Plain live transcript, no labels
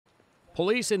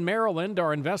Police in Maryland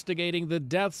are investigating the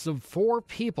deaths of 4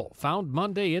 people found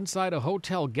Monday inside a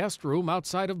hotel guest room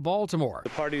outside of Baltimore. The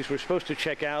parties were supposed to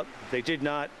check out. They did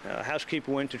not. A housekeeper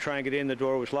went to try and get in. The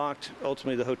door was locked.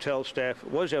 Ultimately, the hotel staff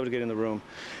was able to get in the room.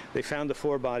 They found the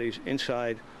 4 bodies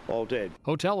inside, all dead.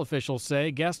 Hotel officials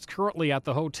say guests currently at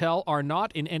the hotel are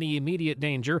not in any immediate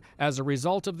danger as a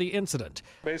result of the incident.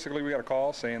 Basically, we got a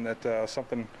call saying that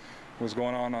something was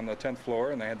going on the 10th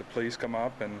floor, and they had the police come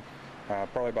up and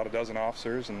probably about a dozen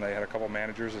officers, and they had a couple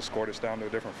managers escort us down to a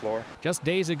different floor. Just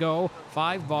days ago,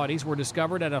 5 bodies were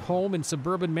discovered at a home in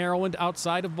suburban Maryland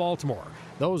outside of Baltimore.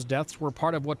 Those deaths were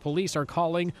part of what police are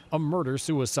calling a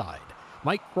murder-suicide.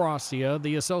 Mike Gracia,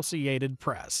 The Associated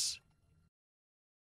Press.